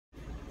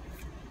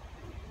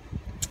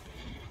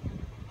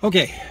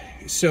Okay,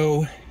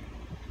 so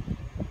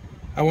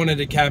I wanted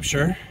to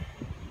capture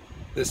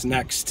this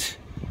next,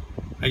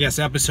 I guess,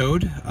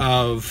 episode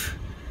of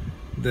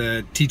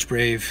the Teach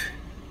Brave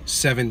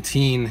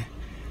 17,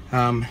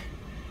 kind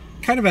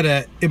of at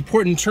an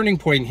important turning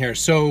point here.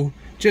 So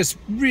just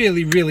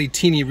really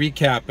teeny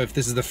recap if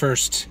this is the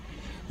first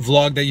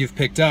vlog that you've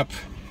picked up.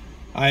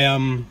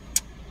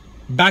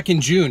 Back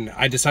in June,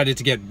 I decided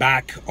to get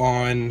back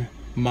on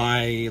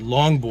my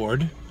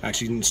longboard,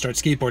 actually start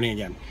skateboarding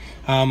again.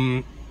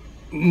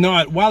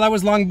 Not while I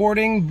was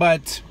longboarding,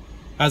 but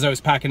as I was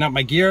packing up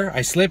my gear,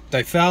 I slipped,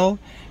 I fell,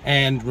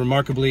 and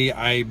remarkably,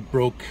 I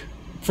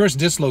first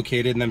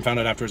dislocated and then found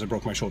out afterwards I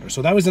broke my shoulder.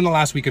 So that was in the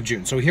last week of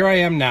June. So here I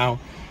am now,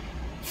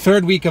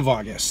 third week of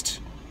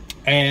August,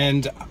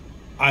 and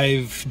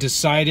I've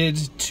decided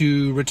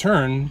to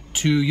return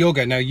to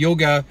yoga. Now,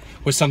 yoga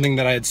was something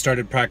that I had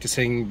started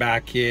practicing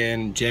back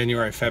in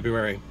January,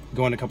 February,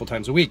 going a couple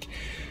times a week.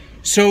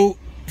 So,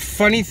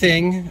 funny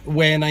thing,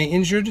 when I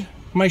injured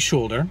my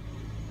shoulder,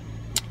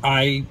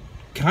 I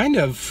kind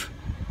of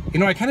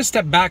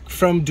stepped back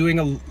from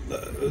doing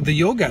the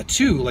yoga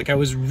too. Like, I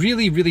was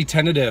really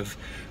tentative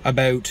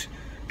about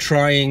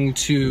trying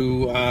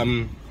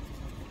to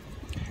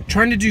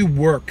do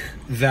work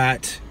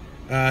that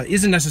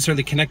isn't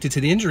necessarily connected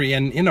to the injury,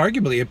 and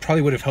inarguably it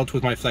probably would have helped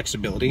with my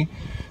flexibility.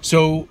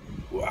 So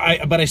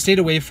but I stayed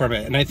away from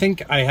it, and I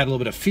think I had a little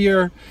bit of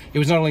fear. It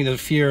was not only the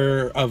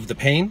fear of the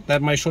pain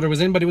that my shoulder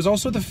was in, but it was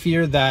also the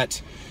fear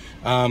that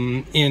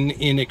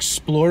in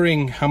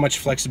exploring how much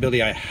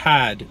flexibility I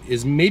had,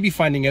 is maybe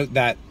finding out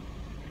that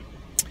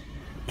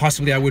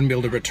possibly I wouldn't be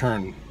able to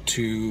return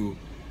to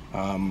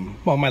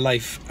well, my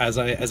life as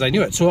I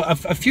knew it. So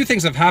a few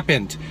things have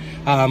happened.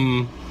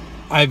 I've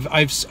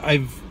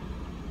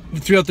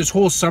throughout this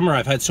whole summer,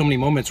 I've had so many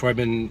moments where I've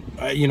been,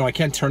 I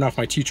can't turn off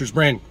my teacher's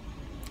brain.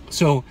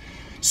 So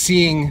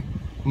seeing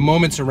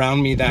moments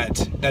around me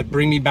that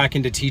bring me back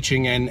into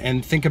teaching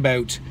and think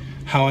about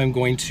how I'm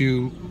going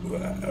to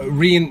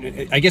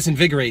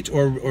invigorate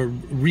or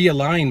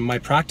realign my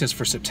practice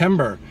for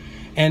September.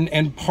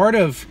 And part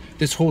of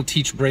this whole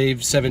Teach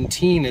Brave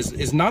 17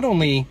 is not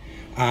only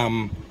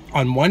on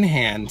one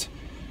hand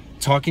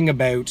talking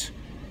about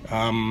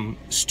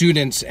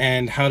students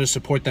and how to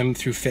support them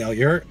through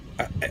failure,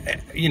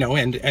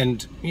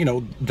 the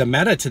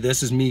meta to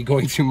this is me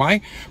going through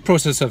my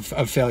process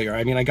of failure.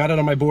 I mean, I got it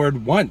on my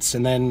board once,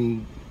 and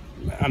then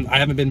I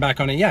haven't been back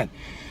on it yet.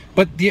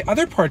 But the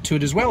other part to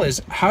it as well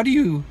is, how do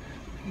you,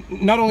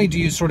 not only do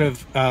you sort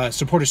of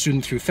support a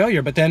student through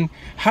failure, but then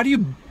how do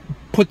you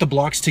put the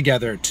blocks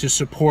together to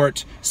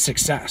support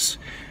success?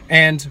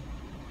 And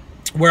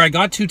where I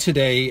got to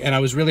today, and I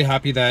was really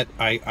happy that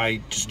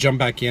I just jumped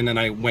back in and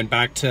I went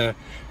back to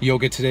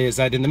yoga today, is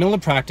that in the middle of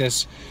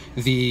practice,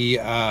 the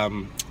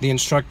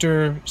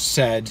instructor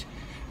said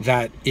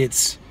that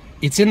it's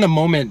in the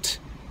moment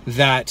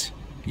that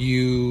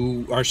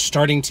you are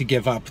starting to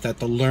give up that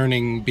the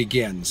learning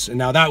begins. And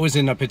now that was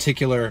in a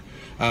particular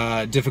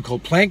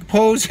difficult plank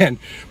pose, and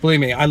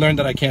believe me, I learned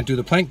that I can't do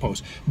the plank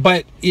pose.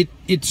 But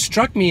it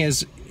struck me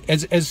as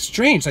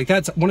strange. Like,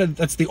 that's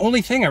the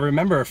only thing I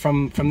remember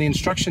from the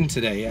instruction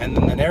today and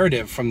the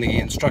narrative from the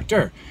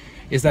instructor,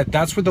 is that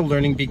that's where the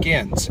learning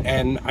begins.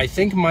 And I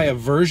think my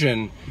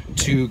aversion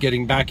to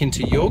getting back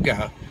into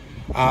yoga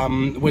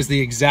was the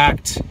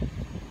exact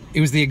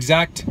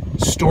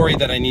story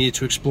that I needed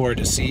to explore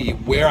to see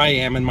where I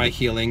am in my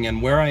healing,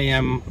 and where I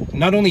am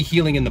not only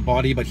healing in the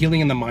body, but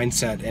healing in the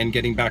mindset and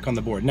getting back on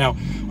the board. Now,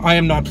 I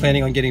am not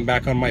planning on getting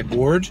back on my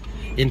board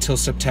until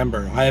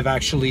September. I have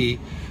actually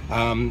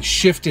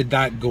shifted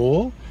that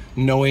goal,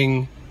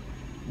 knowing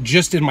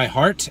just in my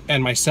heart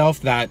and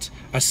myself that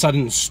a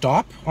sudden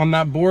stop on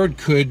that board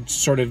could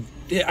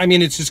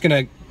it's just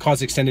going to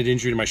cause extended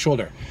injury to my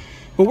shoulder.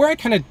 But where I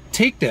kind of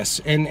take this,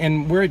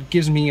 and where it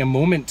gives me a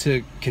moment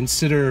to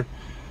consider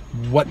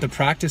what the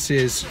practice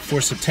is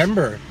for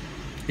September,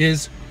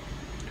 is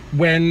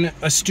when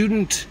a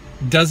student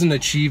doesn't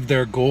achieve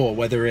their goal,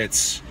 whether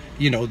it's,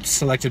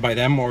 selected by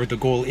them or the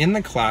goal in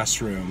the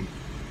classroom,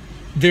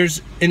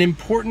 there's an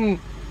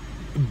important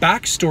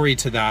backstory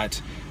to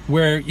that,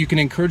 where you can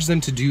encourage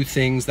them to do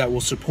things that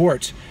will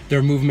support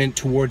their movement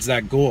towards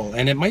that goal.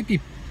 And it might be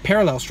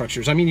parallel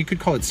structures. I mean, you could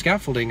call it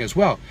scaffolding as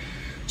well.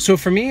 So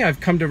for me,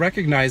 I've come to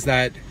recognize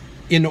that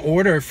in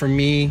order for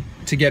me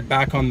to get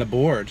back on the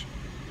board,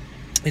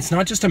 it's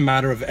not just a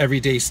matter of every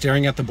day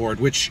staring at the board,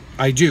 which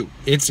I do.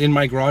 It's in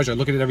my garage. I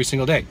look at it every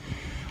single day.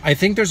 I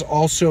think there's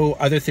also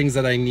other things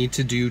that I need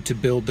to do to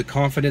build the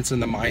confidence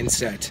and the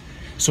mindset,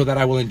 so that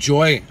I will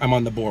enjoy I'm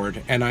on the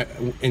board, and I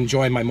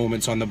enjoy my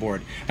moments on the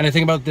board. And I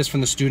think about this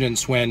from the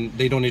students when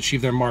they don't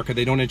achieve their mark or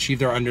they don't achieve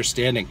their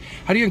understanding.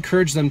 How do you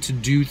encourage them to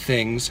do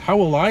things? How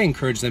will I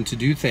encourage them to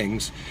do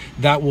things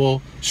that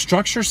will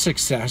structure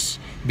success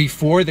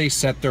before they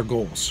set their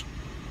goals,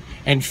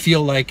 and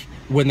feel like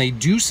when they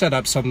do set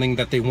up something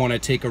that they want to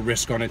take a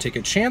risk on and take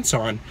a chance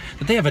on,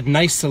 that they have a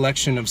nice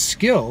selection of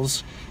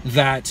skills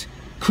that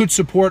could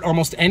support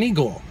almost any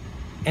goal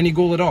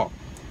at all.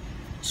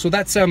 So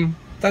that's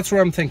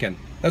where I'm thinking.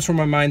 That's where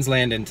my mind's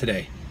landing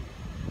today.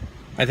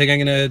 I think I'm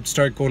gonna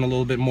start going a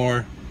little bit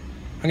more.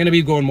 I'm gonna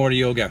be going more to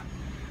yoga.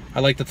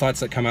 I like the thoughts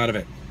that come out of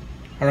it.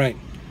 All right,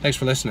 thanks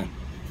for listening.